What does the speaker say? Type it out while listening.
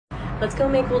Let's go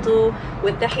make wudu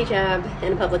with the hijab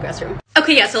in a public restroom.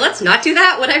 Okay, yeah, so let's not do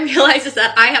that. What I realize is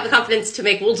that I have the confidence to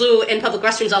make wudu in public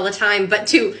restrooms all the time, but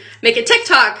to make a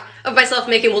TikTok of myself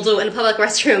making wudu in a public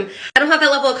restroom, I don't have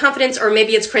that level of confidence, or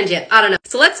maybe it's cringe yet. I don't know.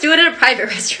 So let's do it in a private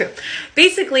restroom.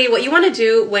 Basically, what you want to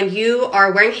do when you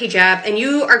are wearing hijab and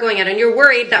you are going out and you're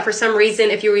worried that for some reason,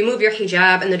 if you remove your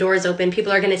hijab and the door is open,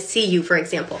 people are going to see you, for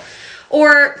example.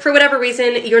 Or for whatever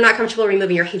reason, you're not comfortable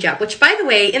removing your hijab, which, by the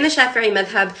way, in the Shafi'i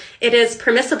madhab, it is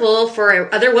permissible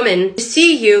for other women to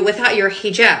see you without your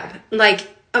hijab. Like,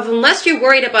 unless you're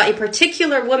worried about a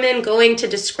particular woman going to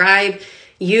describe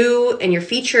you and your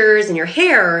features and your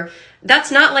hair, that's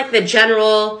not like the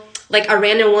general, like a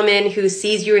random woman who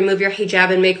sees you remove your hijab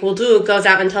and make wudu goes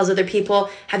out and tells other people,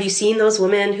 have you seen those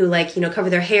women who, like, you know, cover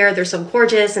their hair? They're so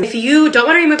gorgeous. And if you don't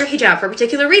want to remove your hijab for a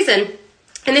particular reason,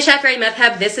 in the Shafi'i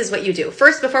madhab, this is what you do.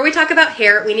 First, before we talk about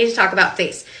hair, we need to talk about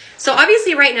face. So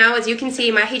obviously right now, as you can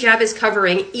see, my hijab is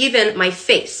covering even my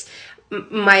face.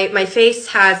 My face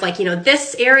has, like, you know,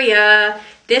 this area,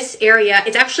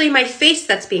 it's actually my face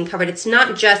that's being covered. It's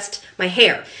not just my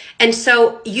hair. And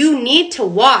so you need to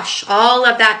wash all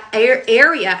of that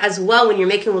area as well when you're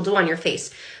making wudu on your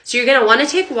face. So you're going to want to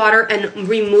take water and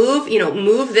remove, you know,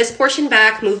 move this portion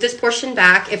back,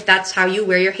 if that's how you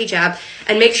wear your hijab,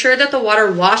 and make sure that the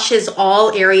water washes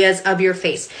all areas of your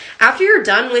face. After you're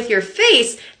done with your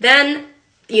face, then,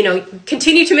 you know,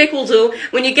 continue to make wudu.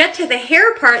 When you get to the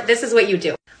hair part, this is what you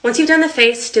do. Once you've done the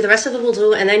face, do the rest of the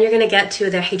wudu, and then you're going to get to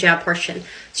the hijab portion.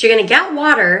 So you're going to get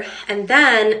water, and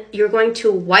then you're going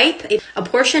to wipe a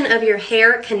portion of your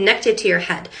hair connected to your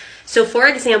head. So for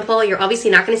example, you're obviously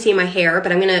not going to see my hair,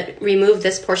 but I'm going to remove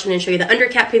this portion and show you the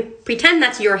undercap. Pretend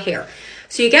that's your hair.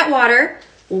 So you get water,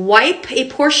 wipe a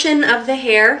portion of the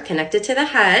hair connected to the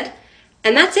head,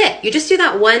 and that's it. You just do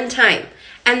that one time.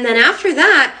 And then after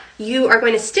that, you are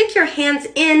going to stick your hands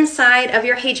inside of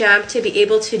your hijab to be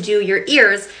able to do your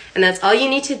ears, and that's all you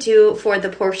need to do for the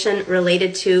portion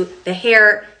related to the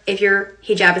hair if your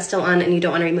hijab is still on and you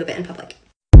don't want to remove it in public.